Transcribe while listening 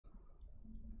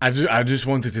I just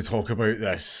wanted to talk about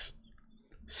this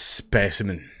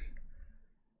specimen.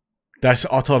 This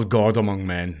utter god among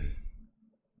men.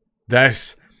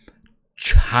 This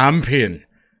champion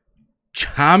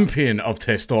of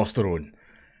testosterone.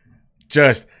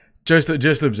 Just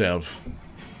observe.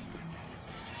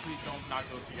 Please don't knock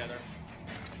those together.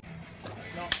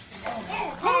 No.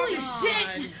 Holy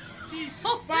shit! Jesus.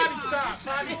 Oh Bobby, my stop!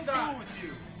 Bobby, God. stop! With you.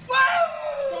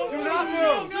 Woo! Do not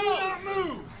move! No. Do not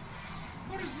move!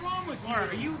 What is wrong with Laura,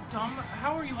 are you dumb?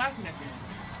 How are you laughing at this?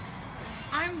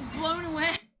 I'm blown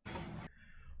away.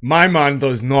 My man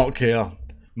does not care.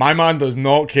 My man does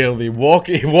not care. He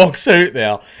walks out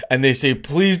there and they say,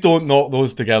 please don't knock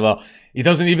those together. He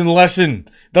doesn't even listen.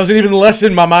 Doesn't even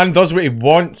listen. My man does what he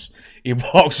wants. He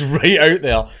walks right out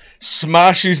there,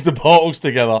 smashes the bottles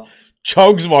together,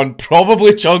 chugs one,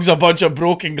 probably chugs a bunch of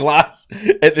broken glass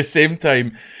at the same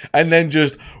time, and then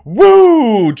just,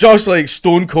 woo! Just like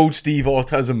Stone Cold Steve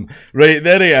Autism. Right,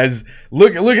 there he is.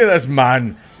 Look at this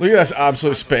man. Look at this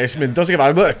absolute specimen. Doesn't give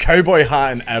a look at a cowboy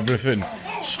hat and everything.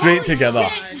 Straight together.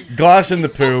 Glass in the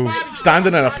pool.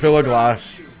 Standing in a pool of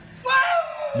glass.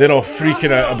 They're all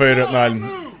freaking out about it,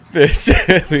 man.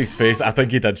 His face. I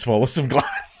think he did swallow some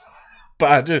glass.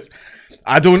 But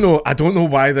I don't know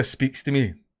why this speaks to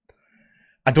me.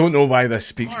 I don't know why this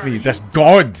speaks to me. This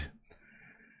god,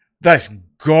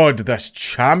 this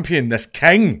champion, this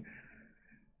king.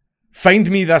 Find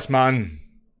me this man.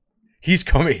 He's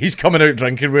coming out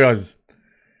drinking with us.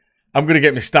 I'm gonna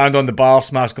get me stand on the bar,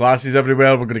 smash glasses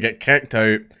everywhere. We're gonna get kicked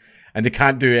out, and they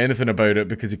can't do anything about it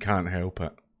because he can't help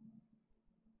it.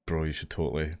 Bro, you should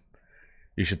totally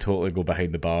go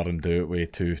behind the bar and do it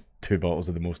with two bottles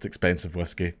of the most expensive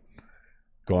whiskey.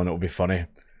 Go on, it'll be funny.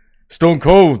 Stone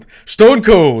Cold! Stone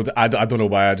Cold! I don't know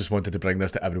why, I just wanted to bring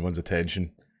this to everyone's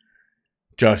attention.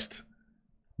 Just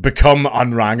become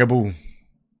unrangable.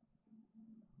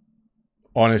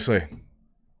 Honestly.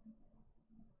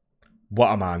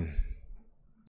 What a man.